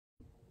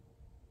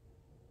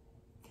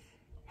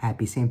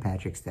Happy St.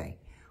 Patrick's Day.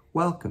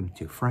 Welcome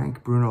to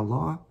Frank Bruno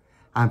Law.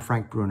 I'm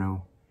Frank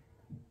Bruno,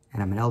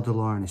 and I'm an elder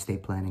law and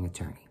estate planning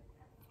attorney.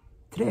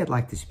 Today I'd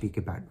like to speak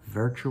about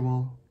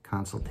virtual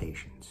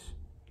consultations.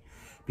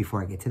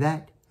 Before I get to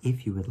that,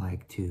 if you would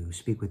like to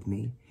speak with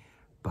me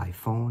by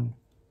phone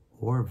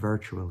or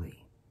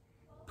virtually,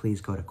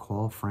 please go to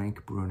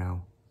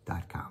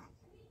callfrankbruno.com.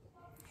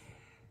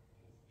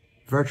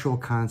 Virtual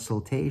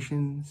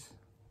consultations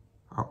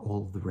are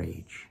all the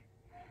rage,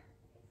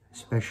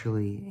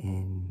 especially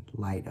in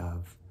light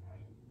of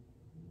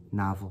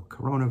novel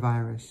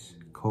coronavirus,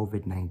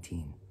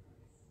 COVID-19.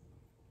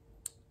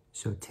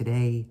 So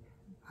today,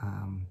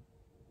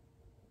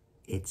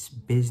 it's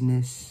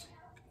business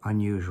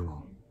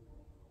unusual,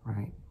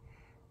 right?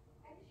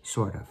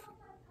 Sort of.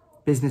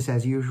 Business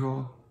as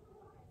usual,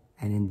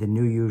 and in the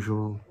new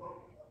usual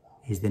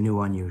is the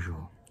new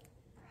unusual.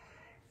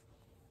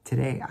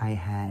 Today I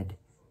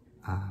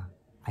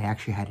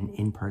actually had an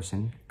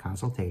in-person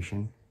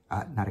consultation,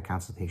 not a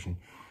consultation.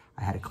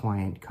 I had a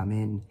client come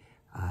in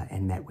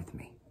and met with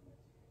me.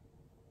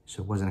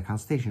 So it wasn't a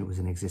consultation, it was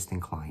an existing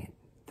client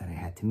that I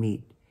had to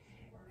meet,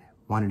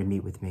 wanted to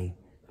meet with me.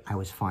 I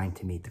was fine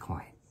to meet the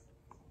client.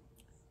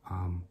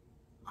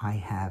 I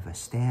have a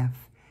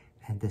staff,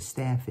 and the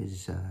staff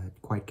is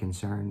quite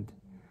concerned,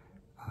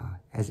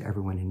 as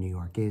everyone in New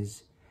York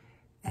is,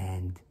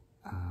 and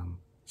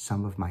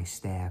some of my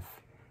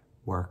staff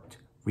worked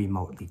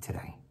remotely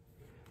today.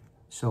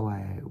 So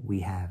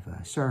we have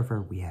a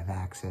server, we have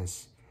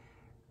access,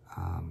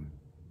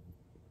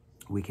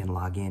 we can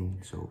log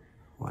in. So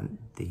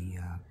the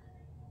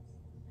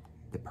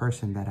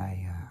person that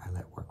I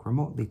let work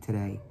remotely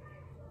today,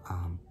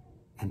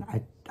 and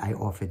I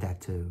offered that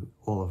to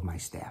all of my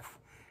staff,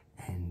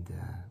 and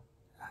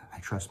I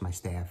trust my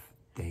staff.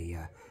 They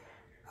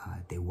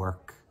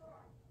work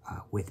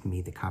with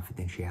me. The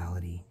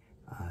confidentiality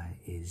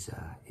is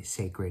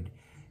sacred,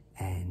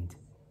 and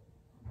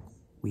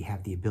we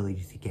have the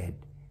ability to get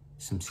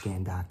some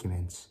scanned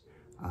documents,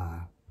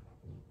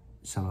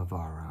 some of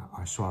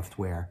our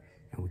software,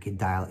 and we can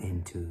dial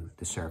into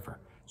the server.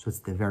 So it's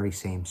the very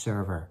same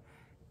server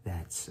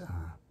that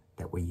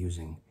we're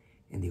using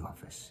in the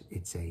office.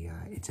 It's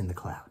in the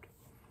cloud.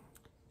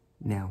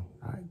 Now,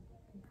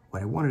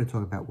 what I wanted to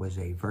talk about was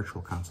a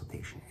virtual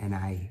consultation, and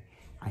I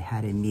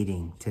had a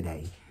meeting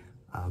today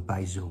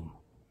by Zoom,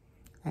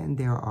 and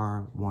there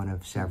are one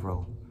of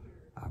several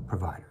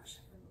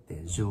providers.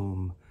 There's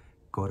Zoom,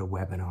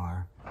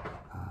 GoToWebinar,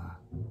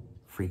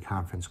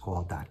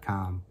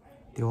 freeconferencecall.com.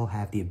 They all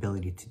have the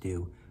ability to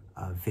do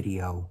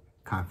video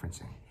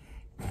conferencing,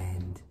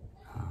 and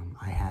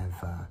I have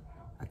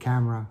a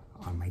camera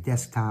on my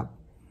desktop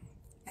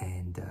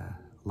and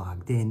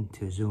logged in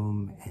to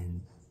Zoom,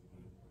 and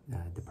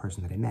the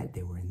person that I met,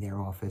 they were in their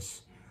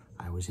office,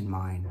 I was in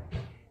mine,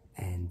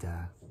 and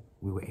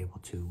we were able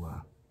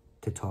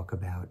to talk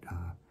about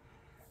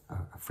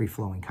a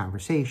free-flowing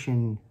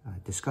conversation,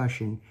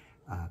 discussion.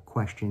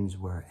 Questions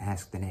were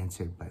asked and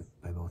answered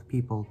by both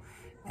people,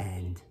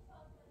 and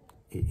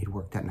it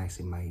worked out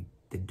nicely.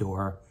 The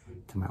door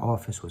to my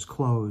office was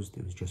closed.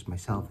 It was just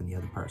myself and the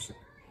other person.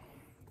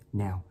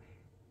 Now,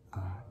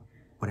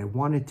 what I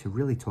wanted to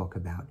really talk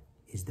about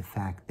is the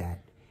fact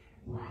that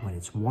when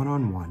it's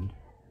one-on-one,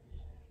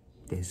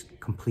 there's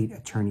complete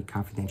attorney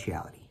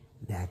confidentiality.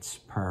 That's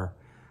per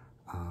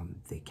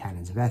the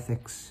canons of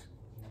ethics.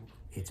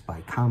 It's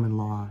by common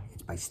law.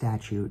 It's by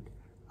statute.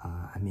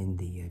 I'm in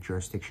the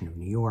jurisdiction of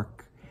New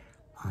York.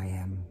 I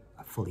am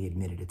a fully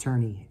admitted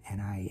attorney,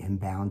 and I am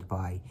bound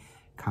by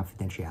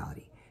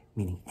confidentiality,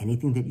 meaning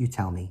anything that you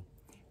tell me,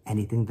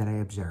 anything that I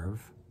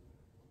observe,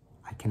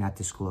 I cannot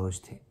disclose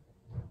to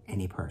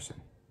any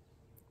person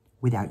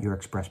without your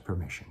express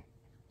permission.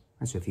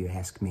 And so if you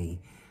ask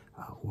me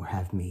or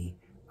have me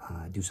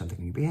do something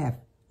on your behalf,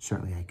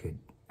 certainly I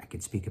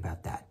could speak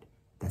about that.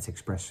 That's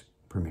express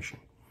permission.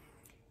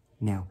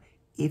 Now,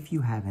 if you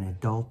have an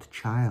adult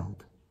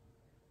child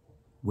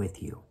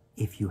with you,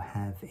 if you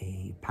have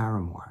a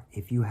paramour,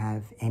 if you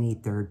have any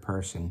third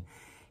person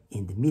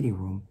in the meeting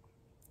room,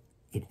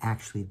 it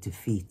actually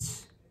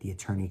defeats the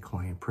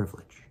attorney-client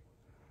privilege.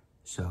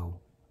 So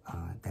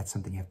that's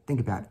something you have to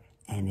think about,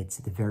 and it's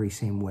the very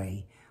same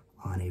way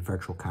on a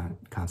virtual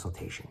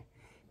consultation.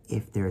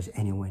 If there's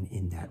anyone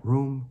in that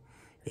room,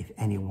 if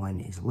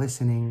anyone is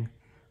listening,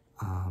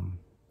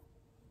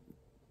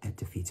 that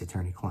defeats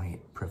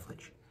attorney-client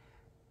privilege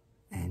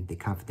and the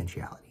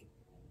confidentiality.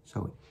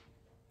 So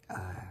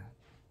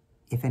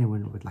if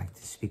anyone would like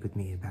to speak with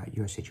me about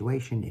your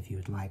situation, if you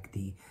would like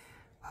the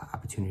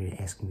opportunity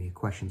to ask me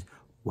questions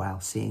while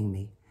seeing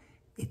me,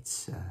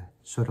 it's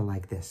sort of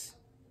like this.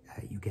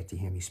 You get to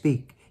hear me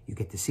speak, you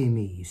get to see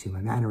me, you see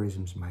my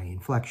mannerisms, my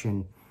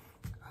inflection,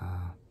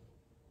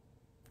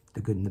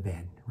 the good and the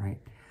bad, right?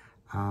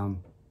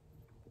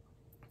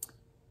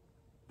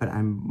 But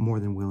I'm more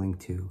than willing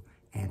to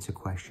answer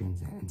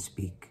questions and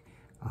speak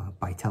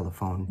by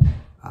telephone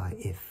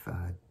if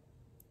the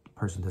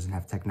person doesn't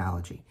have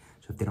technology.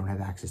 So if they don't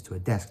have access to a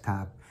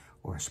desktop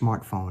or a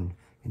smartphone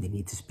and they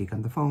need to speak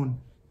on the phone,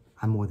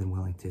 I'm more than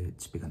willing to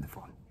speak on the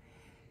phone.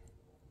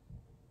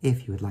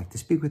 If you would like to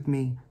speak with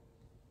me,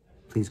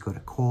 please go to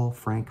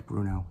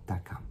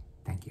callfrankbruno.com.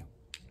 Thank you.